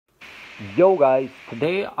Yo guys,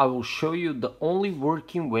 today I will show you the only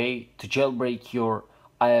working way to jailbreak your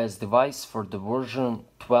iOS device for the version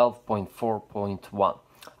 12.4.1.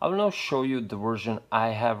 I will now show you the version I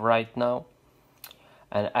have right now,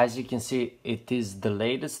 and as you can see it is the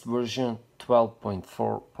latest version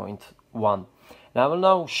 12.4.1. and I will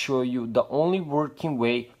now show you the only working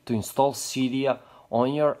way to install Cydia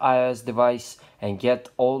on your iOS device and get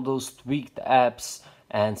all those tweaked apps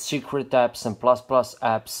and secret apps and plus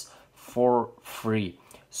apps for free.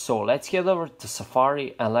 So let's head over to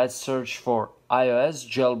Safari and let's search for iOS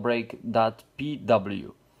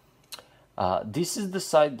jailbreak.pw. This is the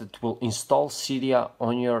site that will install Cydia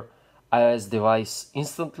on your iOS device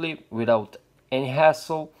instantly without any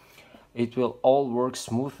hassle. It will all work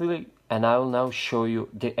smoothly, and I will now show you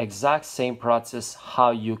the exact same process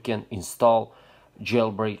how you can install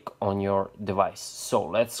jailbreak on your device. So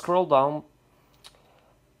let's scroll down.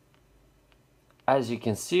 As you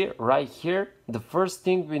can see right here, the first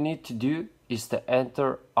thing we need to do is to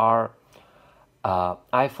enter our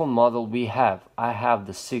iPhone model we have. I have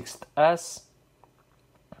the 6S,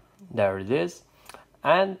 there it is,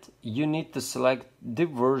 and you need to select the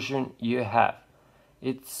version you have.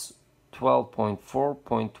 It's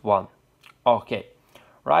 12.4.1. Okay,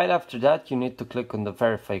 right after that you need to click on the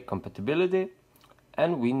verify compatibility,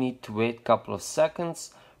 and we need to wait a couple of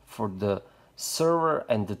seconds for the server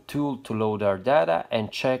and the tool to load our data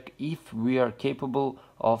and check if we are capable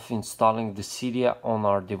of installing the Cydia on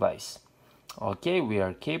our device. Okay, we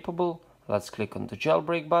are capable. Let's click on the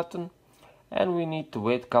jailbreak button, and we need to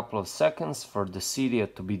wait a couple of seconds for the Cydia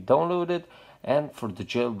to be downloaded and for the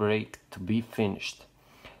jailbreak to be finished.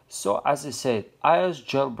 So as I said, iOS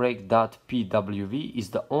jailbreak.pwv is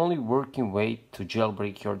the only working way to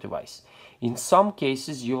jailbreak your device. In some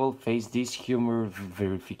cases you will face this human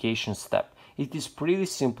verification step. It is pretty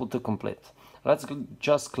simple to complete. Let's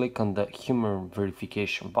just click on the human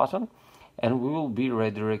verification button and we will be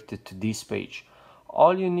redirected to this page.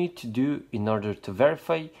 All you need to do in order to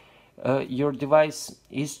verify your device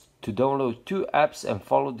is to download two apps and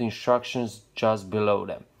follow the instructions just below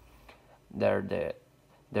them. There it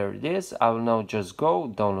is. I will now just go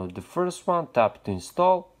download the first one, tap to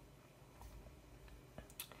install.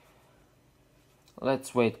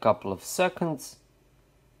 Let's wait a couple of seconds.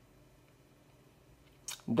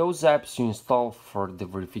 Those apps you install for the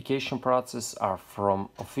verification process are from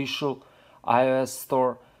official iOS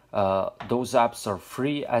store. Those apps are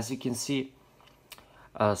free, as you can see,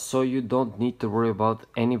 so you don't need to worry about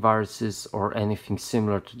any viruses or anything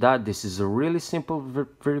similar to that. This is a really simple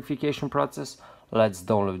verification process. Let's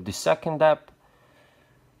download the second app,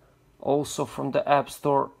 also from the App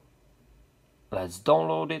Store. Let's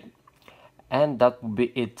download it, and that will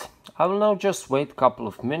be it. I will now just wait a couple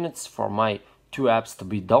of minutes for my two apps to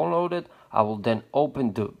be downloaded. I will then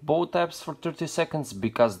open both apps for 30 seconds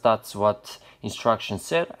because that's what instructions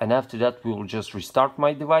said, and after that we will just restart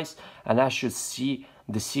my device and I should see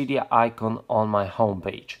the Cydia icon on my home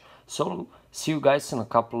page. So see you guys in a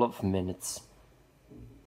couple of minutes.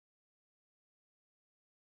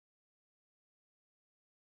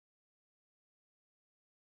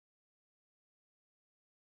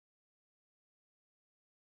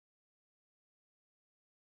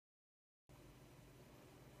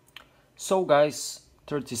 So guys,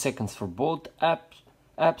 30 seconds for both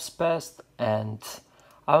apps passed, and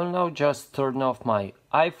I will now just turn off my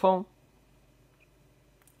iPhone.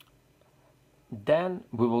 Then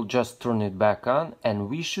we will just turn it back on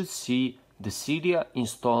and we should see the Cydia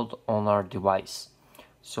installed on our device.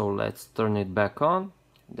 So let's turn it back on.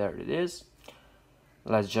 There it is.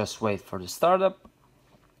 Let's just wait for the startup.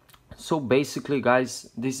 So basically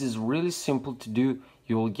guys, this is really simple to do.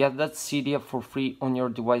 You will get that Cydia for free on your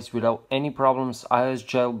device without any problems. iOS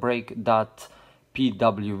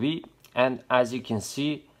jailbreak.pwv, and as you can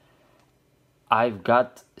see, I've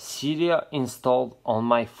got Cydia installed on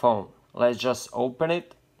my phone. Let's just open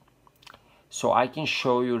it so I can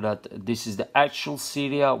show you that this is the actual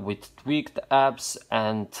Cydia with tweaked apps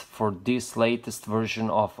and for this latest version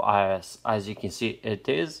of iOS. As you can see, it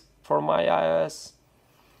is for my iOS.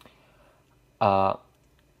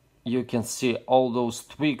 You can see all those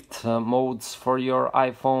tweaked modes for your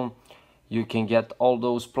iPhone. You can get all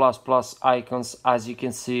those plus icons, as you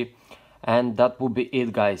can see. And that will be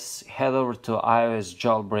it, guys. Head over to iOS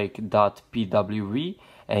jailbreak.pwv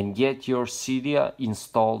and get your Cydia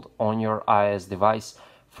installed on your iOS device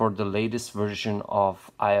for the latest version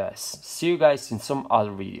of iOS. See you guys in some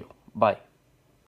other video. Bye.